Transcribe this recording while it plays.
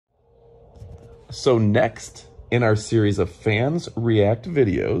So next in our series of Fans React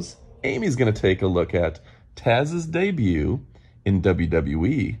videos, Amy's going to take a look at Tazz's debut in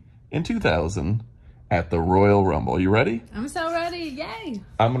WWE in 2000 at the Royal Rumble. You ready? I'm so ready. Yay!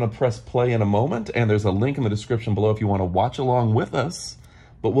 I'm going to press play in a moment, and there's a link in the description below if you want to watch along with us.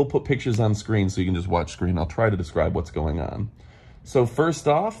 But we'll put pictures on screen so you can just watch screen. I'll try to describe what's going on. So first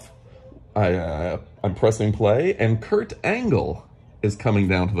off, I'm pressing play, and Kurt Angle is coming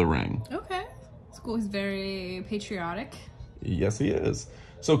down to the ring. Okay. It's cool. He's very patriotic. Yes, he is.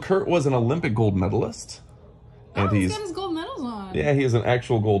 So Kurt was an Olympic gold medalist. And he's got his gold medals on. Yeah, he is an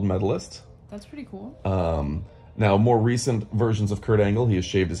actual gold medalist. That's pretty cool. Now, more recent versions of Kurt Angle, he has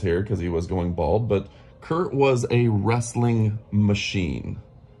shaved his hair because he was going bald, but Kurt was a wrestling machine.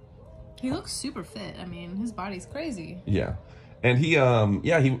 He looks super fit. I mean, his body's crazy. Yeah. And he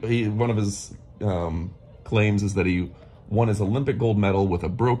one of his claims is that he won his Olympic gold medal with a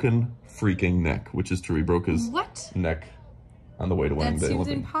broken freaking neck, which is true. He broke his neck on the way to winning the Olympic.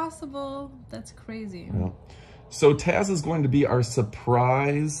 That seems impossible. That's crazy. Yeah. So Tazz is going to be our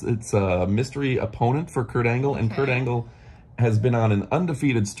surprise. It's a mystery opponent for Kurt Angle, and Kurt Angle has been on an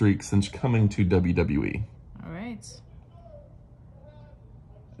undefeated streak since coming to WWE. All right.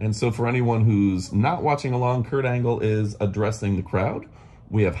 And so for anyone who's not watching along, Kurt Angle is addressing the crowd.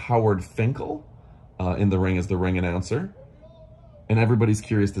 We have Howard Finkel in the ring as the ring announcer. And everybody's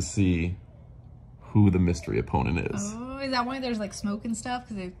curious to see who the mystery opponent is. Oh, is that why there's like smoke and stuff?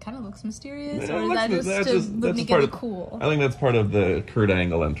 Because it kind of looks mysterious? Or is that just to make it cool? I think that's part of the Kurt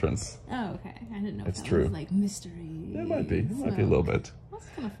Angle entrance. Oh, okay. I didn't know it's that true. Was like mystery. It might be. It might be a little bit. That's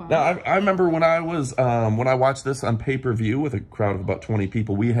kind of fun. Now, I remember when I was when I watched this on pay-per-view with a crowd of about 20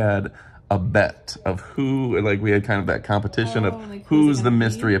 people, we had a bet of who, like we had kind of that competition of like who's the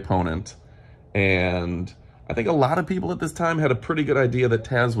mystery opponent. And I think a lot of people at this time had a pretty good idea that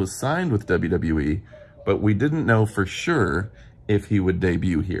Tazz was signed with WWE, but we didn't know for sure if he would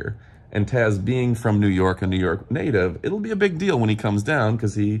debut here. And Tazz being from New York, a New York native, it'll be a big deal when he comes down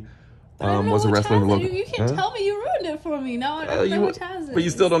because he was a wrestler in the local. You can't tell me you ruined it for me. Now I don't know what Tazz is. But you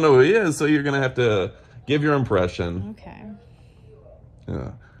still don't know who he is, so you're going to have to give your impression. Okay.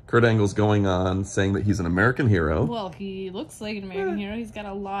 Yeah. Kurt Angle's going on saying that he's an American hero. Well, he looks like an American hero. He's got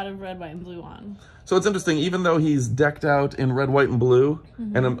a lot of red, white, and blue on. So it's interesting, even though he's decked out in red, white, and blue,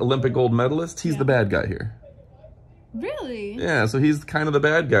 and an Olympic gold medalist, he's the bad guy here. Really? Yeah, so he's kind of the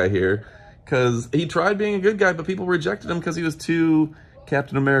bad guy here, because he tried being a good guy, but people rejected him because he was too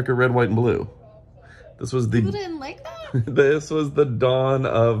Captain America red, white, and blue. This was the... People didn't like that? This was the dawn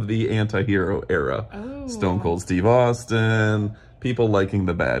of the anti-hero era. Oh. Stone Cold Steve Austin... People liking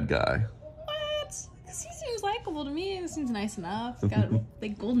the bad guy. What? Because he seems likable to me. He seems nice enough. He's got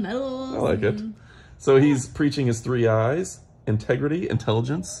like gold medals. I like it. So he's preaching his three I's: integrity,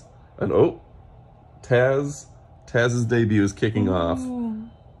 intelligence, and Tazz's debut is kicking off.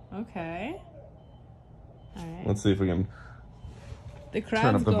 Okay. All right. Let's see if we can. The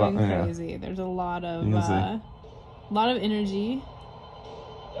crowd's going crazy. There's a lot of energy.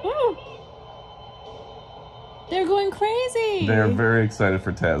 Woo! They're going crazy. They're very excited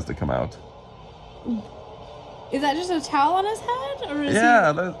for Tazz to come out. Is that just a towel on his head? Or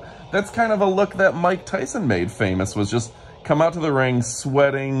is that's kind of a look that Mike Tyson made famous, was just come out to the ring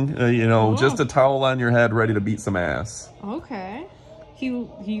sweating, just a towel on your head, ready to beat some ass. Okay. He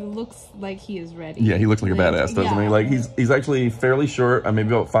looks like he is ready. Yeah, he looks like a badass, doesn't he? Like he's actually fairly short, maybe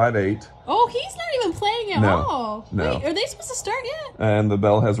about 5'8". Oh, he's not even playing at all. No. Wait, are they supposed to start yet? And the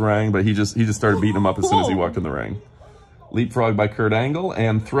bell has rang, but he just started beating him up as soon as he walked in the ring. Leapfrog by Kurt Angle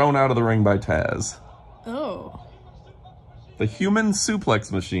and thrown out of the ring by Tazz. Oh. The human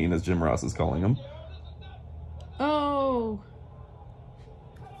suplex machine, as Jim Ross is calling him. Oh.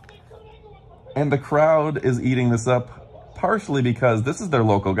 And the crowd is eating this up. Partially because this is their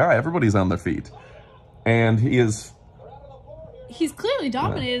local guy. Everybody's on their feet. And he's clearly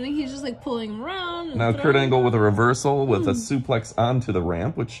dominating. He's just like pulling him around. Now Kurt Angle with a reversal with a suplex onto the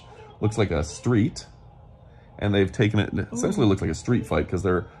ramp, which looks like a street. And they've taken it, essentially looks like a street fight because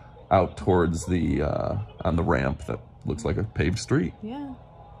they're out towards the, on the ramp that looks like a paved street. Yeah.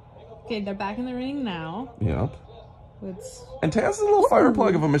 Okay, they're back in the ring now. Yep. And Tazz is a little fire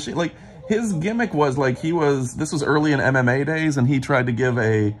plug of a machine. Like, his gimmick was like this was early in MMA days, and he tried to give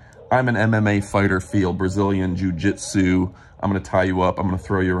I'm an MMA fighter feel, Brazilian Jiu-Jitsu. I'm going to tie you up. I'm going to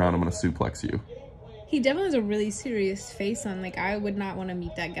throw you around. I'm going to suplex you. He definitely has a really serious face on. Like, I would not want to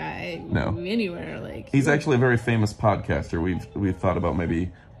meet that guy anywhere. Like, he's actually a very famous podcaster. We've thought about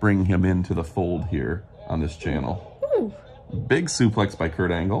maybe bringing him into the fold here on this channel. Ooh. Big suplex by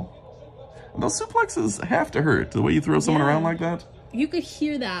Kurt Angle. And those suplexes have to hurt. The way you throw someone around like that. you could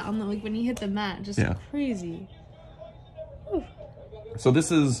hear that on the, like, when he hit the mat, just crazy. Ooh. So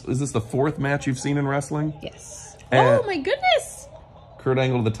is this the 4th match you've seen in wrestling? Yes. And oh my goodness! Kurt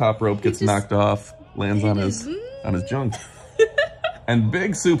Angle to the top rope, gets knocked off, lands on his junk. And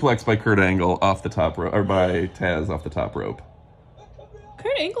big suplex by Kurt Angle off the top rope, or by Tazz off the top rope.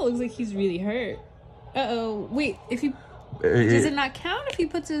 Kurt Angle looks like he's really hurt. Uh-oh. Wait, if he... Does it not count if he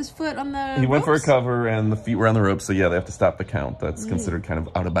puts his foot on the He went for a ropes? cover, and the feet were on the ropes, so yeah, they have to stop the count. That's considered kind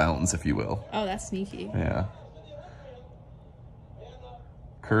of out of bounds, if you will. Oh, that's sneaky. Yeah.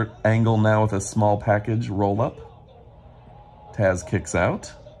 Kurt Angle now with a small package roll-up. Tazz kicks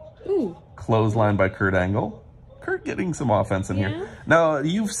out. Ooh. Clothesline by Kurt Angle. Kurt getting some offense in here. Now,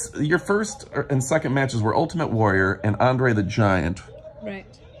 your first and second matches were Ultimate Warrior and Andre the Giant. Right.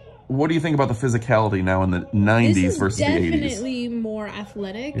 What do you think about the physicality now in the 90s versus the 80s? Definitely more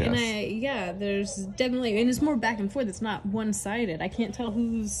athletic, and there's definitely, and it's more back and forth. It's not one-sided. I can't tell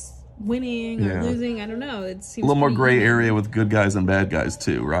who's winning or losing. I don't know. It seems a little more gray even. area with good guys and bad guys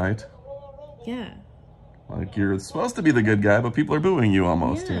too, right? Yeah. Like you're supposed to be the good guy, but people are booing you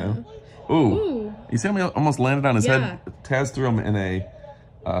almost. You know. Ooh. You see how he almost landed on his head? Tazz threw him in a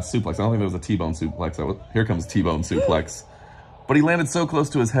suplex. I don't think there was a T-bone suplex. Here comes T-bone suplex. But he landed so close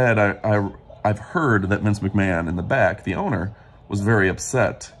to his head, I've heard that Vince McMahon in the back, the owner, was very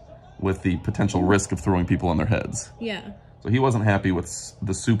upset with the potential risk of throwing people on their heads. Yeah. So he wasn't happy with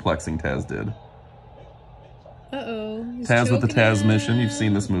the suplexing Tazz did. Uh-oh. Tazz with the Tazz mission. You've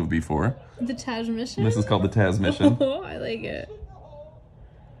seen this move before. The Tazz mission? This is called the Tazz mission. Oh, I like it.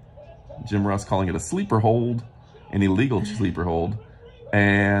 Jim Ross calling it a sleeper hold, an illegal sleeper hold.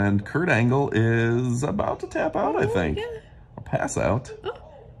 And Kurt Angle is about to tap out, I think. Yeah. Or pass out. Oh,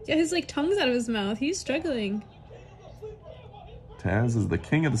 yeah, his like tongue's out of his mouth. He's struggling. Tazz is the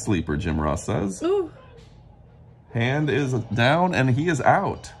king of the sleeper, Jim Ross says. Ooh. Hand is down and he is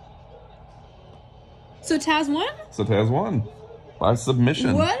out. So Tazz won? So Tazz won by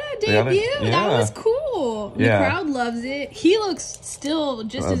submission. What a debut! That was cool. The crowd loves it. He looks still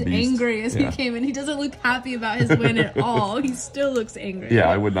just as angry as he came in. He doesn't look happy about his win at all. He still looks angry. Yeah,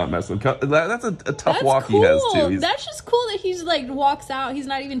 I would not mess with him. That's a tough walk he has too. That's just cool that he's like walks out. He's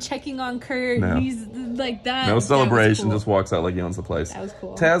not even checking on Kurt. No. He's like that. No celebration. Just walks out like he owns the place. That was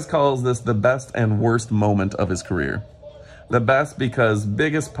cool. Tazz calls this the best and worst moment of his career. The best because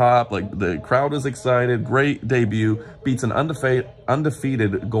biggest pop, like the crowd is excited, great debut, beats an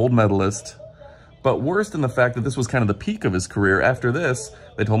undefeated gold medalist. But worst in the fact that this was kind of the peak of his career. After this,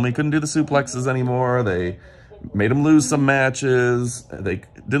 they told him he couldn't do the suplexes anymore. They made him lose some matches. They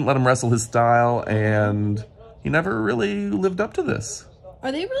didn't let him wrestle his style, and he never really lived up to this.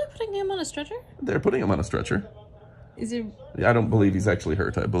 Are they really putting him on a stretcher? They're putting him on a stretcher. Is it? I don't believe he's actually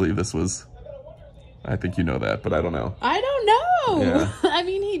hurt. I believe this was... I think you know that, but I don't know. I don't know. Yeah. I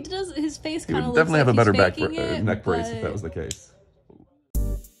mean, he does. His face kind of looks definitely like have a better but... neck brace if that was the case.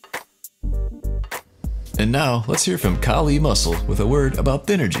 And now, let's hear from Kali Muscle with a word about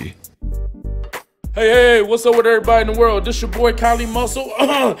Thinnergy. Hey, what's up with everybody in the world? This your boy Kali Muscle,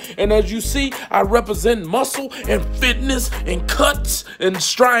 and as you see, I represent muscle and fitness and cuts and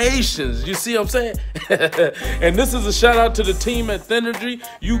striations. You see what I'm saying? And this is a shout out to the team at Thinnergy.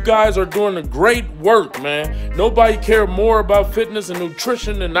 You guys are doing a great work, man. Nobody care more about fitness and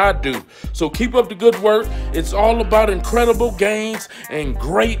nutrition than I do. So keep up the good work. It's all about incredible gains and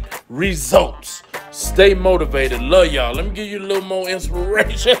great results. Stay motivated. Love y'all. Let me give you a little more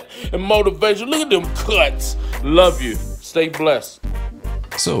inspiration and motivation. Look at them cuts. Love you. Stay blessed.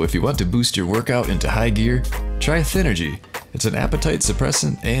 So if you want to boost your workout into high gear, try Thinnergy. It's an appetite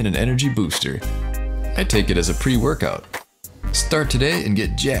suppressant and an energy booster. I take it as a pre-workout. Start today and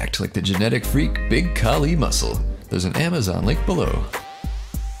get jacked like the genetic freak Big Kali Muscle. There's an Amazon link below.